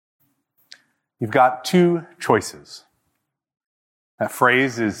You've got two choices. That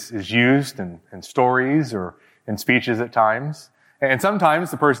phrase is used in stories or in speeches at times. And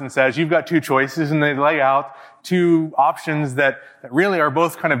sometimes the person says, you've got two choices, and they lay out two options that really are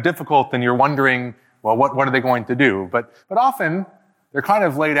both kind of difficult, and you're wondering, well, what are they going to do? But often, they're kind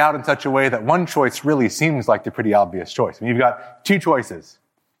of laid out in such a way that one choice really seems like the pretty obvious choice. I mean, you've got two choices.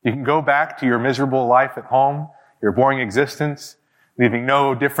 You can go back to your miserable life at home, your boring existence, leaving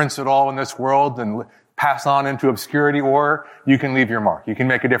no difference at all in this world and pass on into obscurity, or you can leave your mark. You can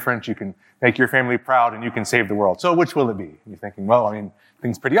make a difference, you can make your family proud, and you can save the world. So which will it be? You're thinking, well, I mean,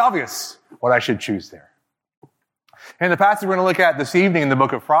 things pretty obvious what I should choose there. In the passage we're going to look at this evening in the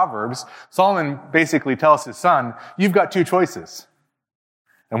book of Proverbs, Solomon basically tells his son, you've got two choices.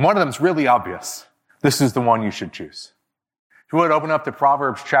 And one of them is really obvious. This is the one you should choose. If you would open up to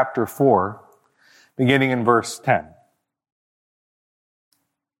Proverbs chapter 4, beginning in verse 10.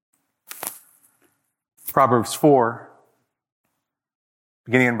 Proverbs 4,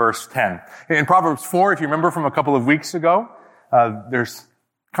 beginning in verse 10. In Proverbs 4, if you remember from a couple of weeks ago, there's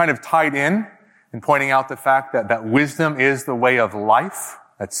kind of tied in pointing out the fact that wisdom is the way of life.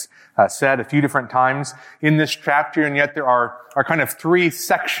 That's said a few different times in this chapter, and yet there are kind of three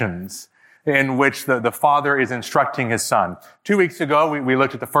sections in which the father is instructing his son. 2 weeks ago, we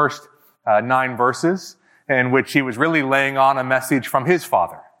looked at the first 9 verses in which he was really laying on a message from his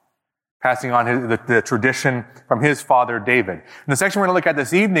father, passing on the tradition from his father David. In the section we're going to look at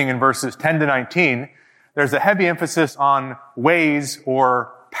this evening in verses 10 to 19, there's a heavy emphasis on ways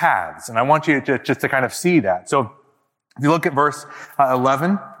or paths, and I want you to just to kind of see that. So if you look at verse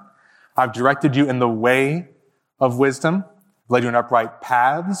 11, I've directed you in the way of wisdom, led you in upright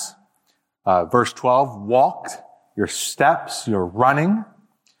paths. Verse 12, walked, your steps, your running.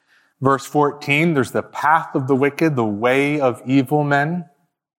 Verse 14, there's the path of the wicked, the way of evil men.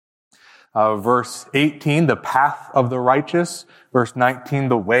 Verse 18, the path of the righteous. Verse 19,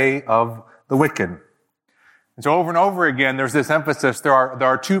 the way of the wicked. And so over and over again, there's this emphasis, there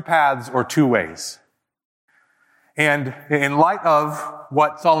are two paths or two ways. And in light of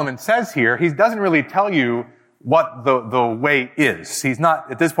what Solomon says here, he doesn't really tell you what the way is. He's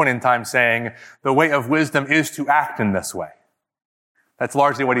not, at this point in time, saying the way of wisdom is to act in this way. That's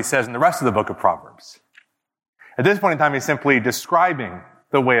largely what he says in the rest of the book of Proverbs. At this point in time, he's simply describing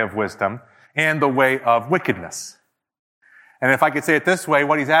the way of wisdom and the way of wickedness. And if I could say it this way,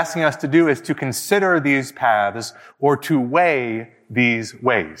 what he's asking us to do is to consider these paths or to weigh these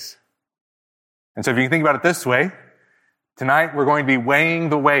ways. And so if you can think about it this way, tonight we're going to be weighing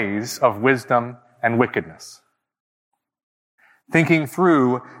the ways of wisdom and wickedness. Thinking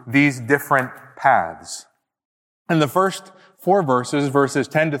through these different paths. In the first 4 verses, verses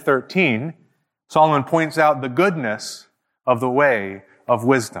 10 to 13, Solomon points out the goodness of the way of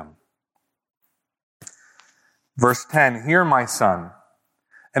wisdom. Verse 10, hear my son,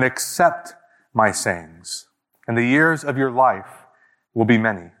 and accept my sayings, and the years of your life will be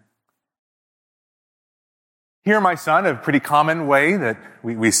many. Hear my son, a pretty common way that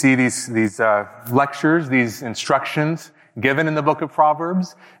we see these lectures, these instructions given in the book of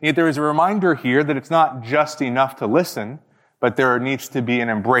Proverbs. And yet there is a reminder here that it's not just enough to listen, but there needs to be an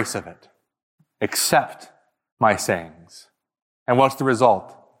embrace of it. Accept my sayings. And what's the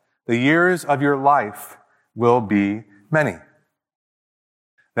result? The years of your life will be many.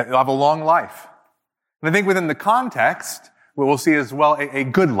 That you'll have a long life. And I think within the context, what we'll see as well a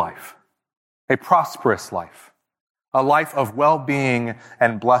good life, a prosperous life, a life of well-being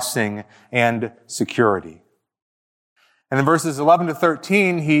and blessing and security. And in verses 11 to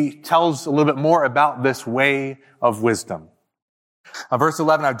 13, he tells a little bit more about this way of wisdom. Verse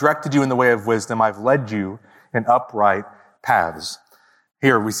 11, I've directed you in the way of wisdom. I've led you in upright paths.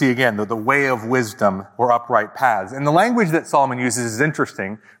 Here we see again the way of wisdom or upright paths. And the language that Solomon uses is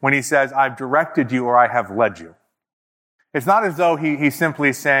interesting when he says, I've directed you or I have led you. It's not as though he's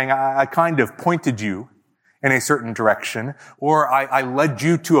simply saying, I kind of pointed you in a certain direction, or I led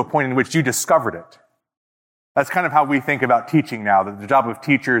you to a point in which you discovered it. That's kind of how we think about teaching now, that the job of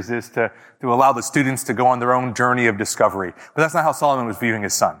teachers is to allow the students to go on their own journey of discovery. But that's not how Solomon was viewing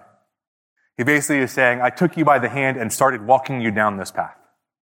his son. He basically is saying, I took you by the hand and started walking you down this path.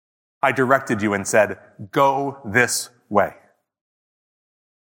 I directed you and said, go this way.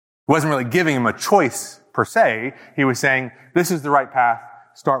 He wasn't really giving him a choice per se. He was saying, this is the right path.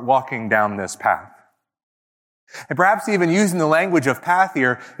 Start walking down this path. And perhaps even using the language of path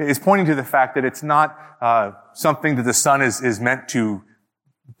here is pointing to the fact that it's not something that the son is meant to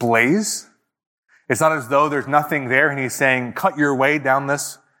blaze. It's not as though there's nothing there and he's saying, cut your way down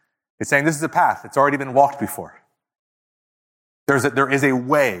this. It's saying this is a path. It's already been walked before. There is a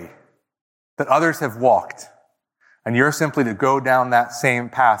way that others have walked, and you're simply to go down that same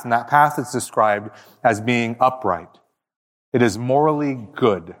path. And that path is described as being upright. It is morally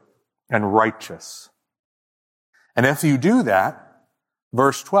good and righteous. And if you do that,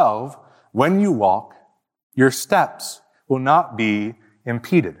 verse 12, when you walk, your steps will not be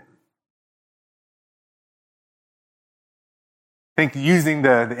impeded. I think using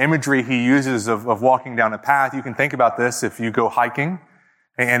the imagery he uses of walking down a path, you can think about this if you go hiking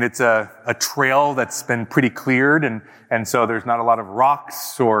and it's a trail that's been pretty cleared and so there's not a lot of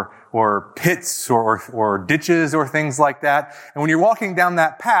rocks or pits or ditches or things like that. And when you're walking down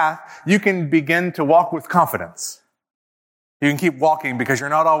that path, you can begin to walk with confidence. You can keep walking because you're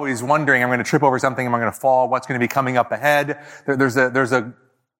not always wondering, I'm going to trip over something, am I going to fall, what's going to be coming up ahead. There's a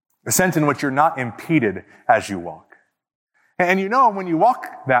sense in which you're not impeded as you walk. And you know, when you walk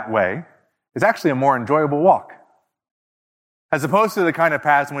that way, it's actually a more enjoyable walk. As opposed to the kind of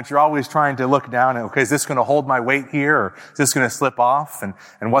paths in which you're always trying to look down and, okay, is this going to hold my weight here? Or is this going to slip off?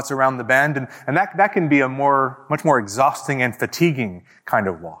 And what's around the bend? And that can be a much more exhausting and fatiguing kind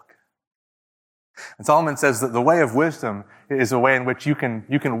of walk. And Solomon says that the way of wisdom is a way in which you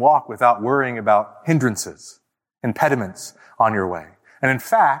can walk without worrying about hindrances, impediments on your way. And in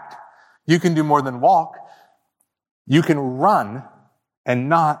fact, you can do more than walk. You can run and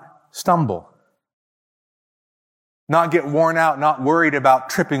not stumble. Not get worn out, not worried about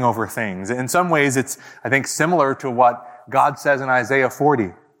tripping over things. In some ways, it's, I think, similar to what God says in Isaiah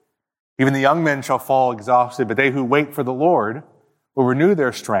 40. Even the young men shall fall exhausted, but they who wait for the Lord will renew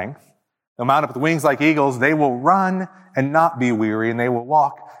their strength. They'll mount up with wings like eagles. They will run and not be weary, and they will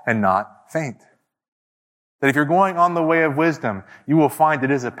walk and not faint. That if you're going on the way of wisdom, you will find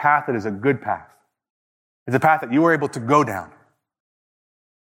it is a path that is a good path. It's a path that you are able to go down.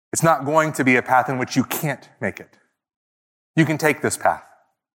 It's not going to be a path in which you can't make it. You can take this path.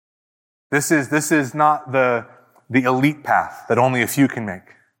 This is not the elite path that only a few can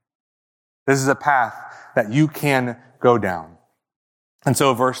make. This is a path that you can go down. And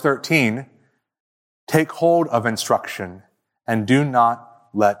so verse 13, take hold of instruction and do not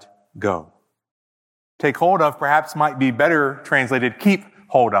let go. Take hold of perhaps might be better translated keep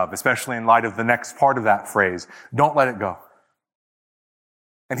hold of, especially in light of the next part of that phrase. Don't let it go.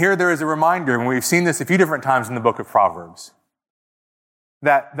 And here there is a reminder, and we've seen this a few different times in the book of Proverbs,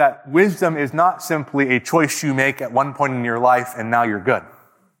 that wisdom is not simply a choice you make at one point in your life and now you're good.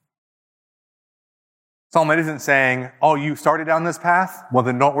 Solomon isn't saying, oh, you started down this path? Well,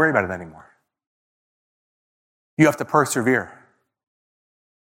 then don't worry about it anymore. You have to persevere.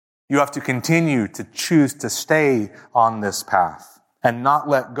 You have to continue to choose to stay on this path and not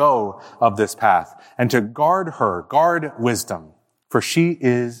let go of this path and to guard wisdom, for she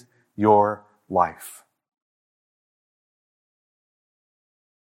is your life.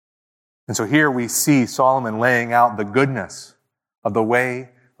 And so here we see Solomon laying out the goodness of the way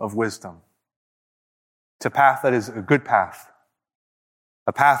of wisdom. It's a path that is a good path,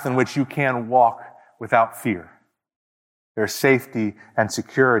 a path in which you can walk without fear. There's safety and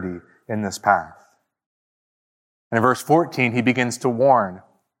security in this path. And in verse 14, he begins to warn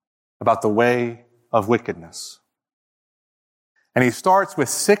about the way of wickedness. And he starts with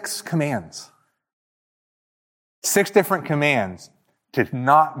 6 commands. 6 different commands to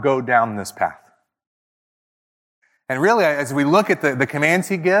not go down this path. And really, as we look at the commands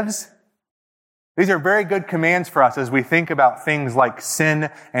he gives, these are very good commands for us as we think about things like sin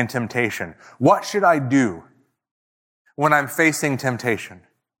and temptation. What should I do when I'm facing temptation?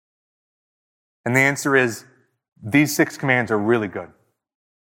 And the answer is, these 6 commands are really good.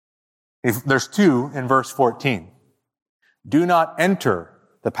 There's 2 in verse 14. Do not enter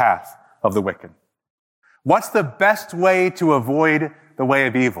the path of the wicked. What's the best way to avoid the way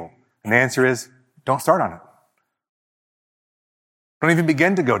of evil? And the answer is, don't start on it. Don't even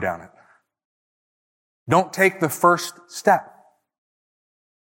begin to go down it. Don't take the first step.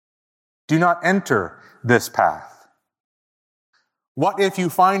 Do not enter this path. What if you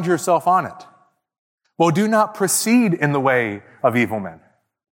find yourself on it? Well, do not proceed in the way of evil men.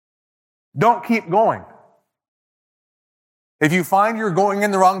 Don't keep going. If you find you're going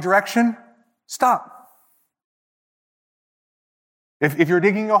in the wrong direction, stop. If you're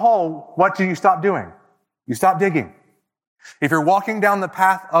digging a hole, what do you stop doing? You stop digging. If you're walking down the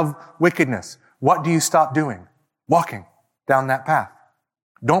path of wickedness, what do you stop doing? Walking down that path.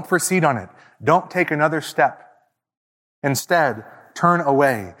 Don't proceed on it. Don't take another step. Instead, turn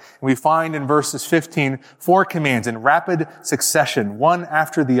away. We find in verses 15 4 commands in rapid succession, one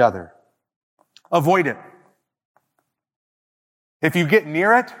after the other. Avoid it. If you get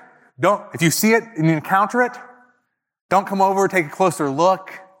near it, if you see it and you encounter it, don't come over, take a closer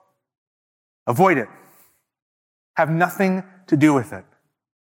look. Avoid it. Have nothing to do with it.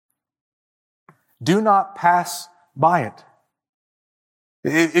 Do not pass by it.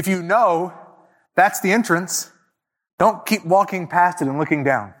 If you know that's the entrance, don't keep walking past it and looking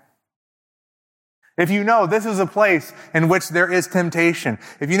down. If you know this is a place in which there is temptation,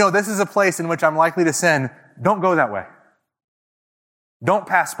 if you know this is a place in which I'm likely to sin, don't go that way. Don't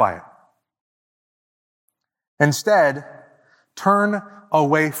pass by it. Instead, turn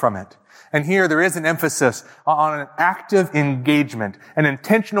away from it. And here there is an emphasis on an active engagement, an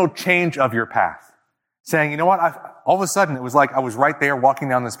intentional change of your path. Saying, you know what, all of a sudden it was like I was right there walking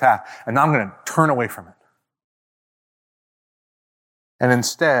down this path, and now I'm going to turn away from it. And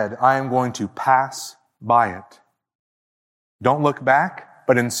instead, I am going to pass by it. Don't look back,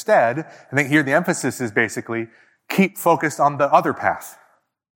 but instead, I think here the emphasis is basically keep focused on the other path.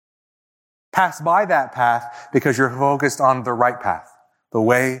 Pass by that path because you're focused on the right path, the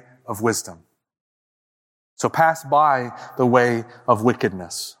way of wisdom. So pass by the way of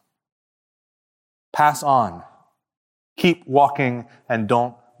wickedness. Pass on. Keep walking and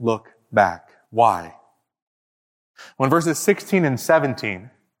don't look back. Why? Well, in verses 16 and 17,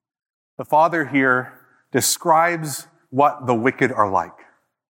 the Father here describes what the wicked are like.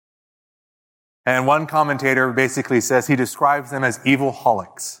 And one commentator basically says he describes them as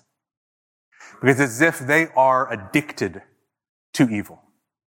evil-holics, because it's as if they are addicted to evil.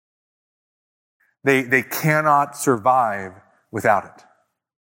 They cannot survive without it.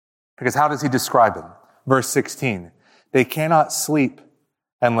 Because how does he describe them? Verse 16, they cannot sleep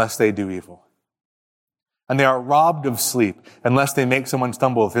unless they do evil. And they are robbed of sleep unless they make someone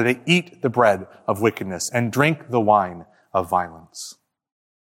stumble, for they eat the bread of wickedness and drink the wine of violence.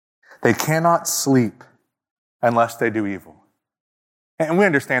 They cannot sleep unless they do evil. And we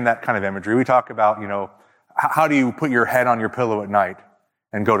understand that kind of imagery. We talk about, how do you put your head on your pillow at night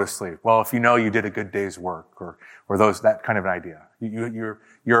and go to sleep? Well, if you know you did a good day's work or that kind of an idea.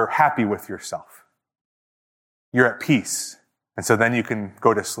 You're happy with yourself. You're at peace. And so then you can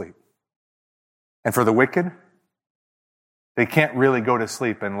go to sleep. And for the wicked, they can't really go to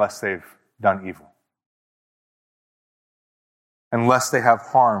sleep unless they've done evil. Unless they have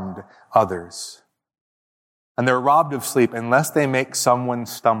harmed others. And they're robbed of sleep unless they make someone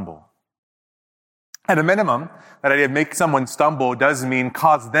stumble. At a minimum, that idea of make someone stumble does mean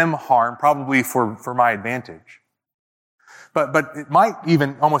cause them harm, probably for my advantage. But it might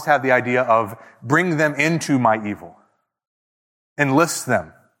even almost have the idea of bring them into my evil. Enlist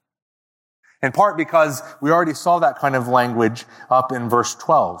them. In part because we already saw that kind of language up in verse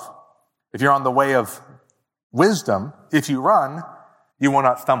 12. If you're on the way of wisdom, if you run, you will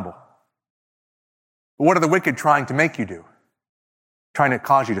not stumble. But what are the wicked trying to make you do? Trying to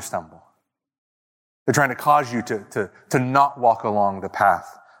cause you to stumble. They're trying to cause you to not walk along the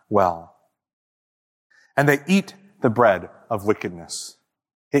path well. And they eat the bread of wickedness.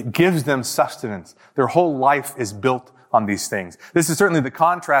 It gives them sustenance. Their whole life is built on these things. This is certainly the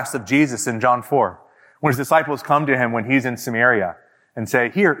contrast of Jesus in John 4. When his disciples come to him when he's in Samaria and say,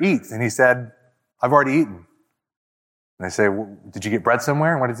 here, eat. And he said, I've already eaten. And they say, did you get bread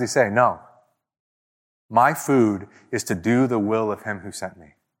somewhere? And what does he say? No. My food is to do the will of him who sent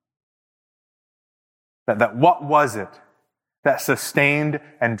me. That what was it that sustained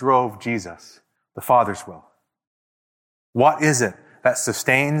and drove Jesus? The Father's will. What is it that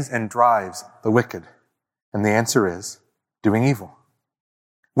sustains and drives the wicked? And the answer is doing evil.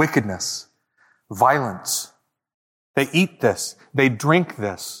 Wickedness. Violence. They eat this. They drink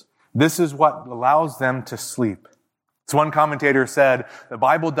this. This is what allows them to sleep. As one commentator said, the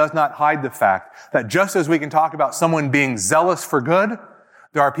Bible does not hide the fact that just as we can talk about someone being zealous for good,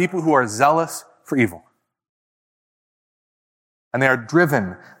 there are people who are zealous for evil. And they are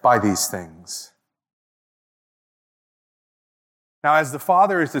driven by these things. Now, as the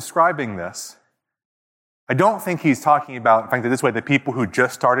Father is describing this, I don't think he's talking about, in fact, this way, the people who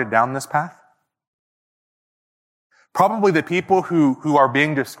just started down this path. Probably the people who are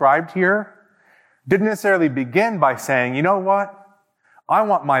being described here didn't necessarily begin by saying, you know what? I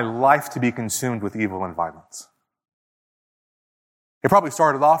want my life to be consumed with evil and violence. It probably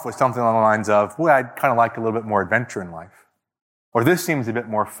started off with something along the lines of, well, I'd kind of like a little bit more adventure in life. Or this seems a bit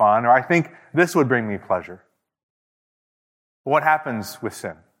more fun, or I think this would bring me pleasure. But what happens with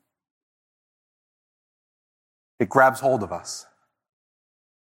sin? It grabs hold of us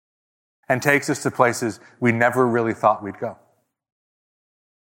and takes us to places we never really thought we'd go.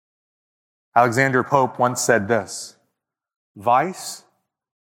 Alexander Pope once said this, vice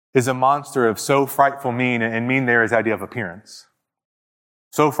is a monster of so frightful mien, and mean there is the idea of appearance.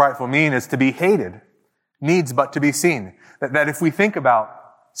 So frightful mien is to be hated, needs but to be seen. That if we think about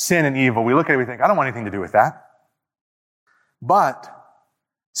sin and evil, we look at it and we think, I don't want anything to do with that. But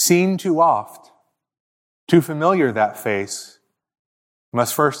seen too oft, too familiar that face,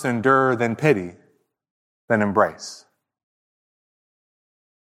 must first endure, then pity, then embrace.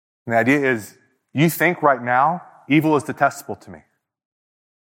 And the idea is, you think right now, evil is detestable to me.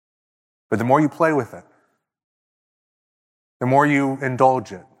 But the more you play with it, the more you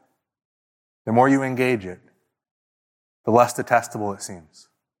indulge it, the more you engage it, the less detestable it seems.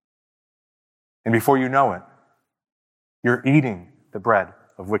 And before you know it, you're eating the bread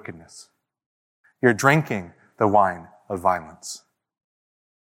of wickedness. You're drinking the wine of violence.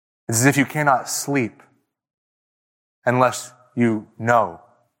 It's as if you cannot sleep unless you know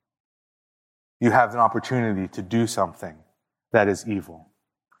you have an opportunity to do something that is evil,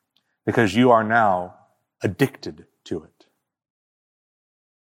 because you are now addicted to it.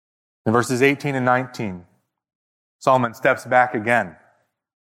 In verses 18 and 19, Solomon steps back again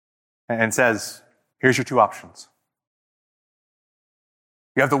and says, here's your two options.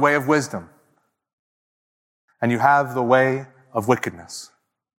 You have the way of wisdom, and you have the way of wickedness.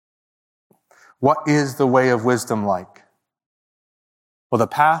 What is the way of wisdom like? Well, the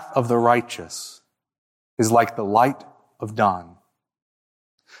path of the righteous is like the light of dawn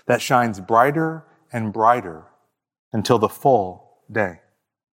that shines brighter and brighter until the full day.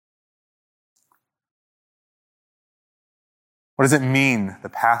 What does it mean, the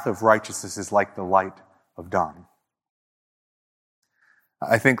path of righteousness is like the light of dawn?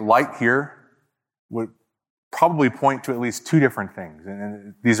 I think light here would probably point to at least two different things,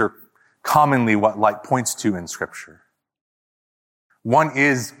 and these are commonly what light points to in Scripture. One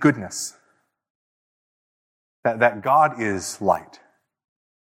is goodness, that God is light.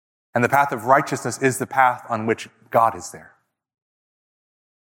 And the path of righteousness is the path on which God is there.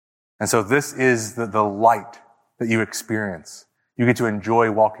 And so this is the light that you experience. You get to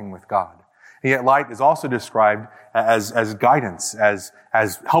enjoy walking with God. And yet light is also described as guidance, as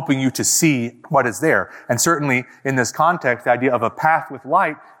helping you to see what is there. And certainly in this context, the idea of a path with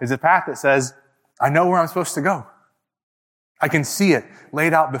light is a path that says, I know where I'm supposed to go. I can see it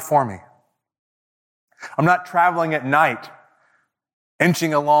laid out before me. I'm not traveling at night,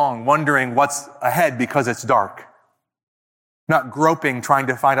 inching along, wondering what's ahead because it's dark. Not groping, trying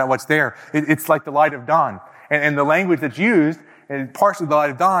to find out what's there. It's like the light of dawn. And the language that's used, and partially the light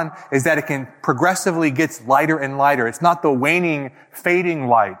of dawn, is that it can progressively gets lighter and lighter. It's not the waning, fading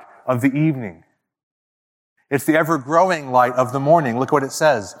light of the evening. It's the ever-growing light of the morning. Look what it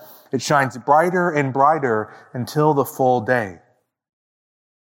says. It shines brighter and brighter until the full day.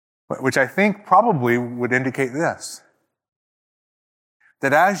 Which I think probably would indicate this.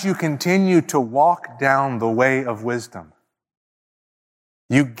 That as you continue to walk down the way of wisdom,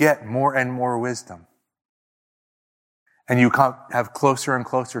 you get more and more wisdom. And you have closer and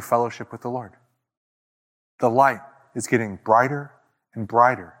closer fellowship with the Lord. The light is getting brighter and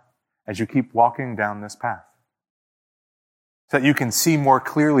brighter as you keep walking down this path. So that you can see more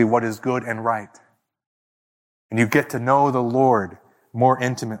clearly what is good and right. And you get to know the Lord more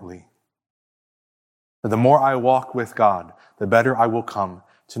intimately. The more I walk with God, the better I will come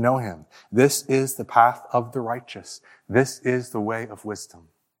to know Him. This is the path of the righteous. This is the way of wisdom.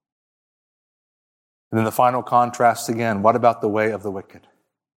 And then the final contrast again, what about the way of the wicked?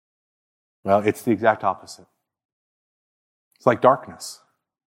 Well, it's the exact opposite. It's like darkness.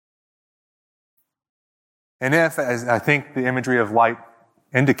 And if, as I think the imagery of light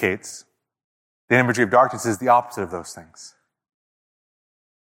indicates, the imagery of darkness is the opposite of those things.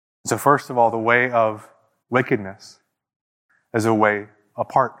 So first of all, the way of wickedness is a way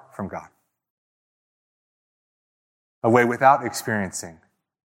apart from God. A way without experiencing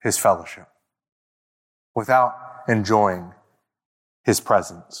His fellowship. Without enjoying His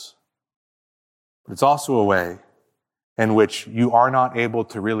presence. But it's also a way in which you are not able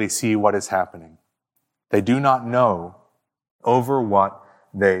to really see what is happening. They do not know over what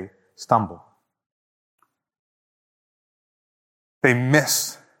they stumble. They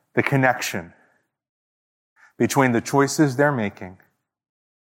miss the connection between the choices they're making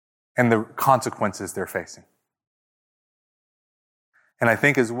and the consequences they're facing. And I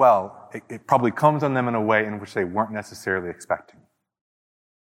think as well, it probably comes on them in a way in which they weren't necessarily expecting.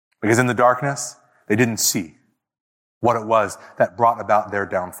 Because in the darkness, they didn't see what it was that brought about their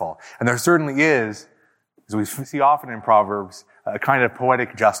downfall. And there certainly is, as we see often in Proverbs, a kind of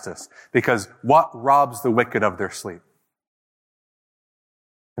poetic justice. Because what robs the wicked of their sleep?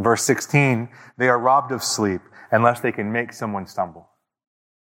 In verse 16, they are robbed of sleep unless they can make someone stumble.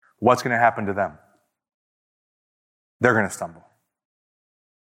 What's going to happen to them? They're going to stumble.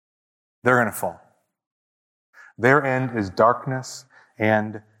 They're going to fall. Their end is darkness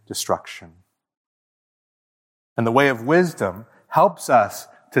and destruction. And the way of wisdom helps us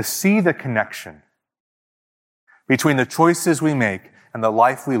to see the connection between the choices we make and the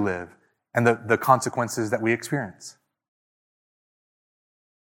life we live and the consequences that we experience.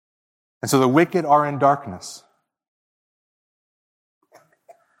 And so the wicked are in darkness.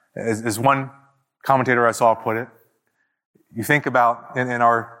 As one commentator I saw put it, you think about in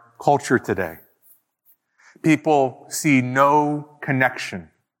our culture today, people see no connection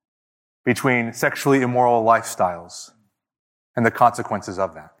between sexually immoral lifestyles and the consequences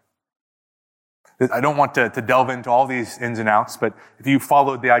of that. I don't want to delve into all these ins and outs, but if you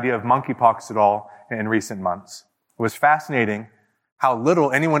followed the idea of monkeypox at all in recent months, it was fascinating how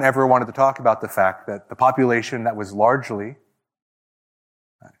little anyone ever wanted to talk about the fact that the population that was largely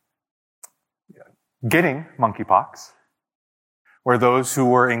getting monkeypox were those who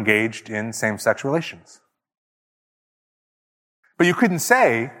were engaged in same-sex relations. But you couldn't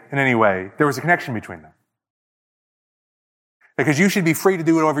say in any way there was a connection between them. Because you should be free to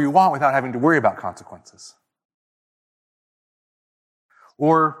do whatever you want without having to worry about consequences.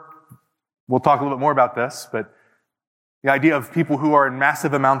 Or, we'll talk a little bit more about this, but the idea of people who are in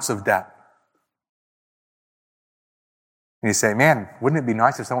massive amounts of debt. And you say, man, wouldn't it be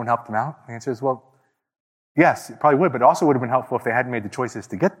nice if someone helped them out? The answer is, well, yes, it probably would, but it also would have been helpful if they hadn't made the choices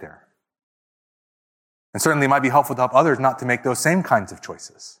to get there. And certainly it might be helpful to help others not to make those same kinds of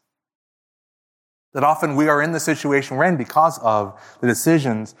choices. That often we are in the situation we're in because of the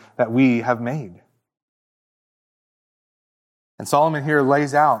decisions that we have made. And Solomon here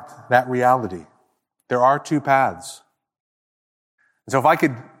lays out that reality. There are two paths. And so if I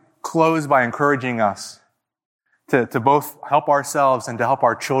could close by encouraging us to both help ourselves and to help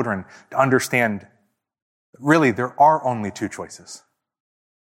our children to understand, really, there are only two choices.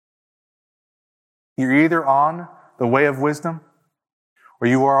 You're either on the way of wisdom or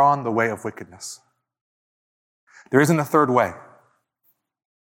you are on the way of wickedness. There isn't a third way.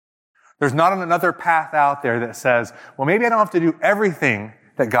 There's not another path out there that says, well, maybe I don't have to do everything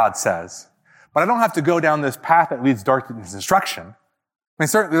that God says, but I don't have to go down this path that leads darkness and destruction. I mean,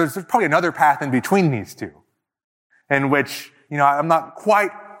 certainly there's probably another path in between these two, in which, I'm not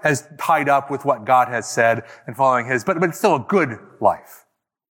quite as tied up with what God has said and following His, but it's still a good life.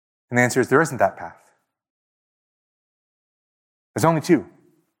 And the answer is there isn't that path. There's only two.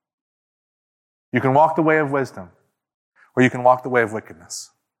 You can walk the way of wisdom, or you can walk the way of wickedness.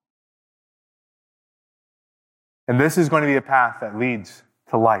 And this is going to be a path that leads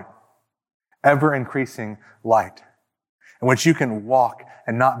to light, ever-increasing light, in which you can walk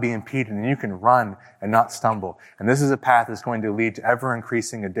and not be impeded, and you can run and not stumble. And this is a path that's going to lead to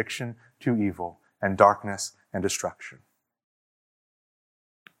ever-increasing addiction to evil and darkness and destruction.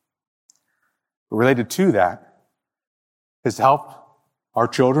 But related to that is to help our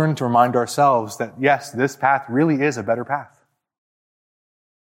children to remind ourselves that, yes, this path really is a better path.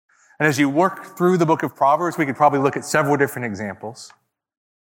 And as you work through the book of Proverbs, we could probably look at several different examples.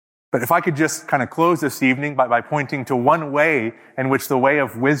 But if I could just kind of close this evening by pointing to one way in which the way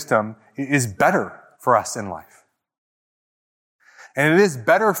of wisdom is better for us in life. And it is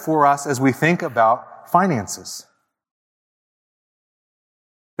better for us as we think about finances.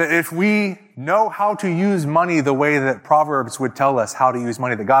 That if we know how to use money the way that Proverbs would tell us how to use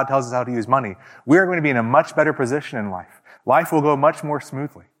money, that God tells us how to use money, we are going to be in a much better position in life. Life will go much more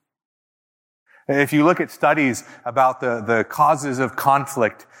smoothly. If you look at studies about the causes of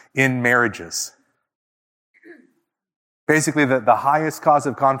conflict in marriages, basically the highest cause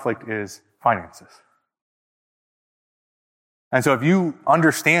of conflict is finances. And so if you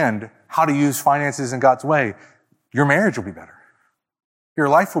understand how to use finances in God's way, your marriage will be better. Your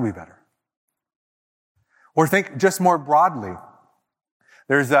life will be better. Or think just more broadly.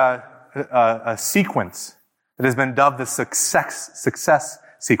 There's a sequence that has been dubbed the success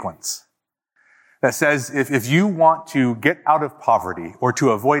sequence that says if you want to get out of poverty or to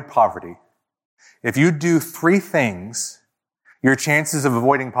avoid poverty, if you do 3 things, your chances of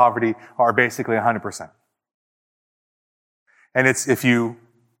avoiding poverty are basically 100%. And it's if you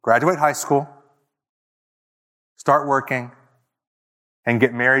graduate high school, start working, and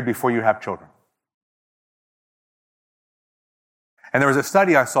get married before you have children. And there was a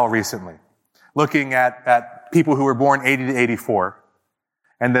study I saw recently looking at people who were born 80 to 84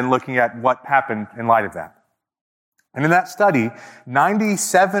 and then looking at what happened in light of that. And in that study,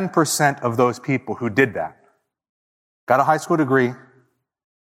 97% of those people who did that got a high school degree,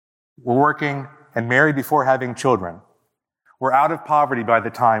 were working, and married before having children, were out of poverty by the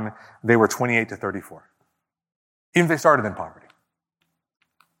time they were 28 to 34. Even if they started in poverty.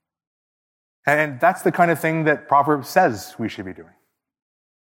 And that's the kind of thing that Proverbs says we should be doing.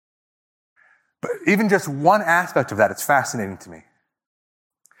 But even just one aspect of that, it's fascinating to me.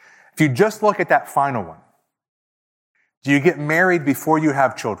 If you just look at that final one, do you get married before you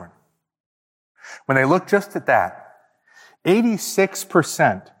have children? When they look just at that,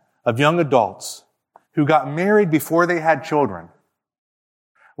 86% of young adults who got married before they had children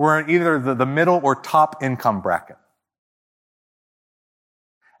were in either the middle or top income bracket,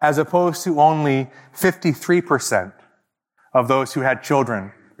 as opposed to only 53% of those who had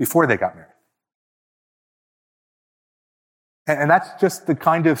children before they got married. And that's just the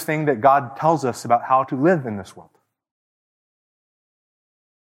kind of thing that God tells us about how to live in this world.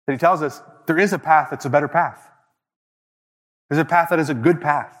 That He tells us there is a path that's a better path. There's a path that is a good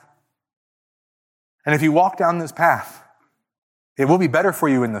path. And if you walk down this path, it will be better for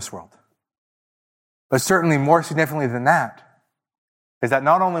you in this world. But certainly more significantly than that, is that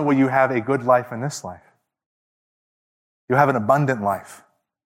not only will you have a good life in this life, you'll have an abundant life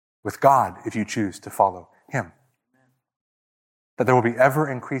with God if you choose to follow Him. That there will be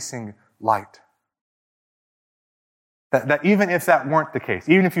ever-increasing light. That even if that weren't the case,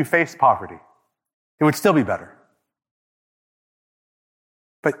 even if you faced poverty, it would still be better.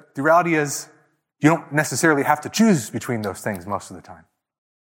 But the reality is, you don't necessarily have to choose between those things most of the time.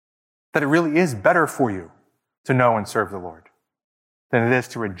 That it really is better for you to know and serve the Lord than it is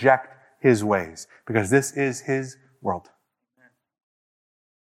to reject His ways, because this is His world.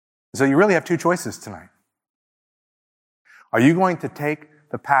 So you really have two choices tonight. Are you going to take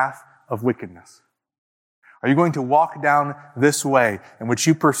the path of wickedness? Are you going to walk down this way in which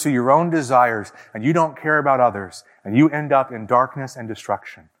you pursue your own desires and you don't care about others and you end up in darkness and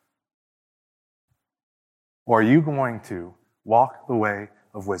destruction? Or are you going to walk the way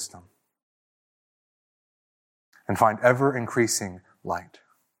of wisdom and find ever-increasing light?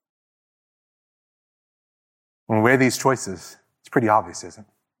 When we weigh these choices, it's pretty obvious, isn't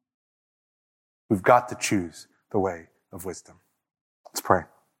it? We've got to choose the way of wisdom. Let's pray.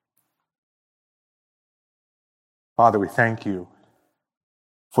 Father, we thank you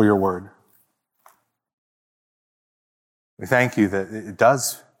for your word. We thank you that it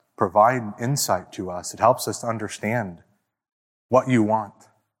does provide insight to us. It helps us to understand what you want.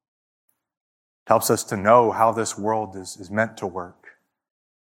 It helps us to know how this world is meant to work.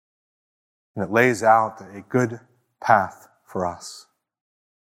 And it lays out a good path for us.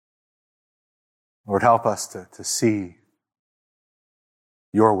 Lord, help us to see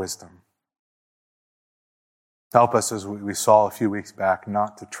your wisdom. Help us, as we saw a few weeks back,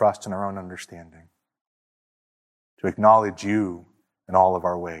 not to trust in our own understanding, to acknowledge you in all of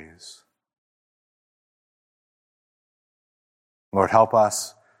our ways. Lord, help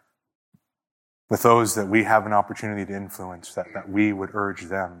us with those that we have an opportunity to influence, that we would urge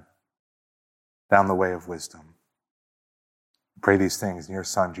them down the way of wisdom. I pray these things in your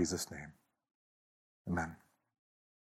Son, Jesus' name. Amen.